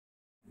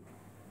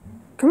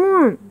Come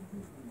on.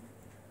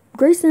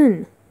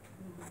 Grayson.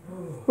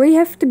 We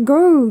have to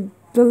go.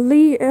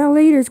 Our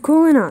leader's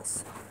calling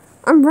us.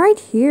 I'm right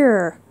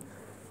here.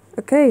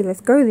 Okay, let's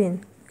go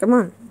then. Come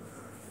on.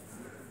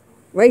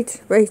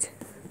 Wait.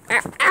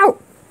 Ow! Ow!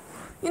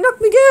 You knocked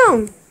me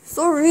down.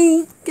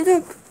 Sorry. Get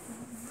up.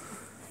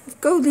 Let's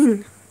go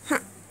then.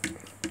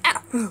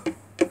 Ow.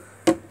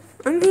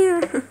 I'm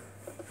here.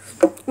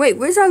 Wait,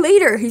 where's our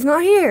leader? He's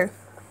not here.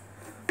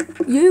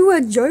 You were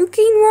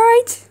joking,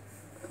 right?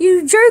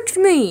 You joked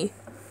me.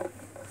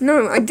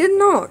 No, I did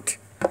not.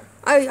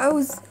 I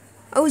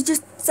was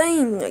just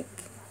saying, like,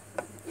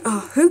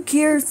 who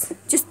cares?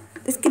 Just,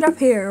 let's get up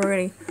here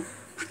already.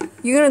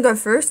 You gonna go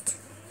first?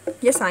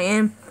 Yes, I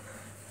am.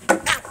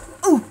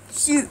 Oh,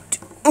 shoot.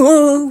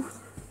 Oh.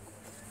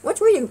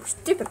 What were you,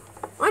 stupid?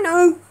 I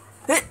know.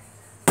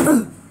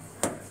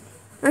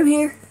 I'm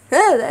here.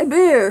 Hey, that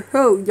bear.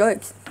 Oh,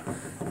 yikes.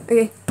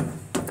 Okay.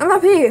 I'm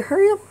up here.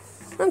 Hurry up.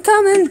 I'm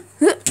coming.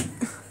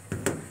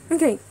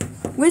 Okay.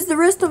 Where's the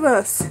rest of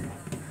us?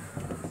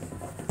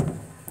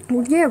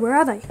 Well, yeah, where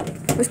are they?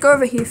 Let's go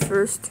over here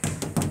first.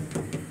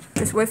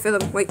 Just wait for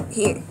them. Wait,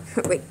 here.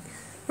 Wait.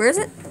 Where is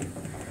it?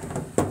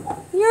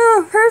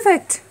 Yeah,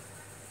 perfect.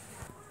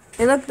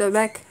 Hey, look, they're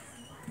back.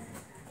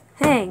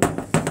 Hey.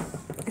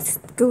 It's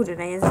school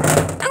today, isn't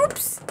it?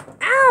 Oops.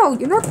 Ow,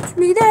 you knocked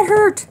me. That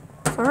hurt.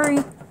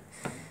 Sorry.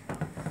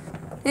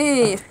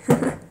 Hey.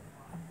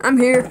 I'm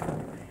here.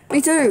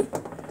 Me too.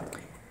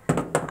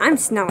 I'm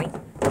Snowy.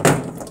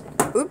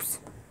 Oops.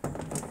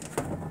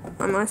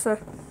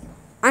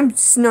 I'm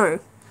Snow.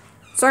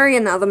 Sorry,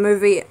 another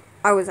movie.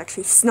 I was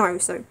actually Snow,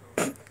 so.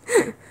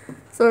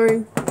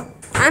 Sorry.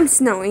 I'm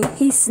Snowy.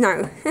 He's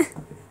Snow.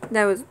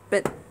 That was a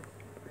bit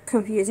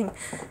confusing.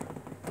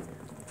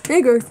 There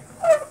you go.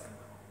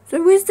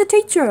 So where's the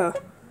teacher?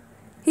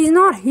 He's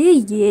not here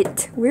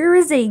yet. Where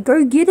is he?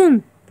 Go get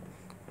him.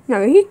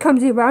 No, he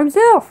comes here by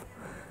himself.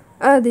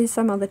 There's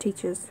some other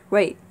teachers.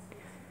 Wait.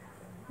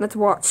 Let's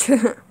watch.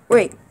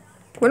 Wait.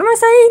 What am I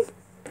saying?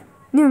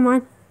 Never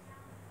mind.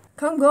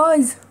 Come,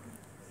 guys.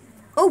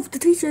 Oh, the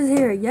teacher's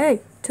here.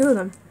 Yay. 2 of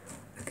them.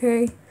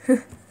 Okay.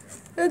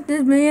 Look,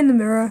 there's me in the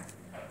mirror.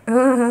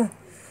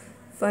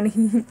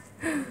 Funny.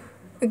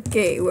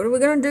 Okay, what are we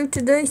gonna do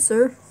today,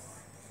 sir?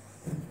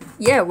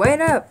 Yeah,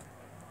 wait up.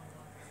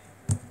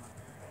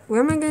 Where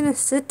am I gonna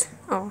sit?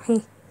 Oh,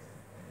 hey.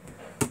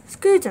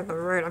 Excuse me,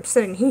 right, I'm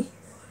sitting here.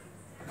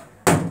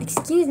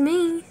 Excuse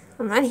me,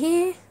 I'm not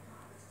here.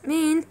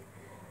 Man.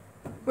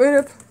 Wait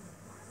up.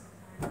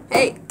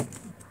 Hey.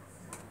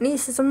 Need to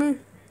say something?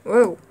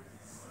 Whoa.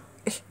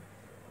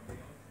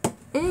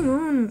 Hang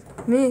on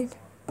a minute,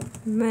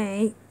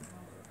 mate.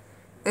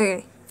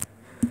 Okay.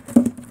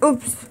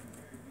 Oops.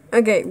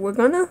 Okay, we're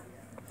gonna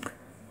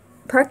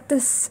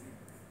practice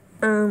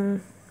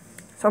some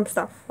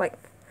stuff. Like,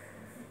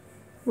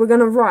 we're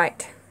gonna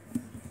write.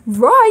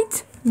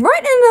 Write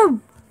in a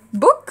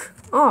book?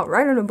 Oh,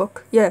 write in a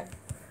book. Yeah.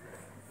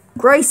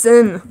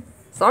 Grayson.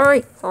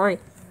 Sorry,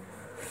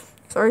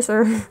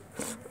 sir.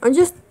 I'm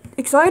just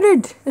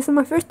excited. This is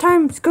my first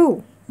time at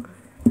school.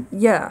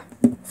 Yeah.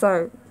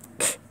 So.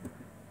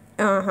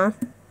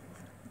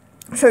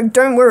 So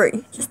don't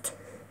worry. Just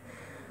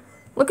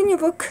look in your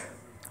book.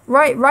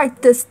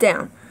 Write this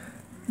down.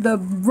 The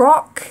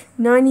Rock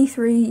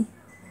 93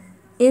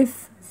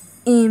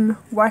 FM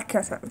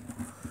Waikato.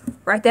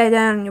 Write that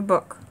down in your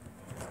book.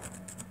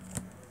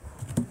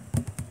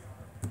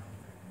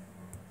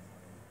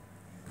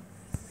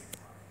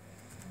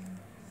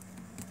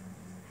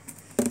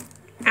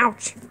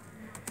 Ouch.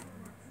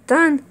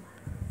 Done.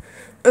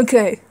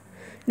 Okay.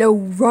 Now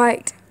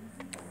write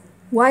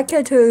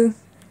Waikato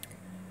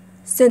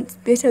since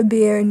Bitter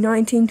Beer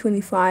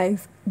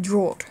 1925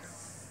 drought.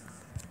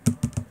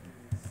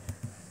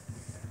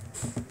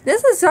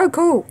 This is so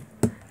cool.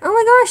 Oh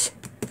my gosh.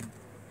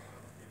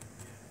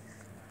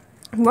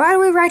 Why are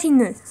we writing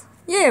this?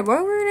 Yeah, why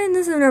are we writing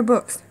this in our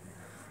books?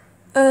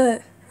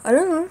 I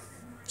don't know.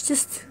 It's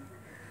just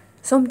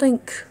something.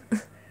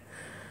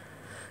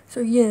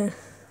 So yeah.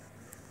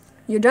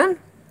 You done?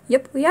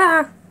 Yep, we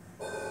are.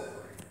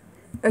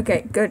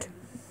 Okay, good.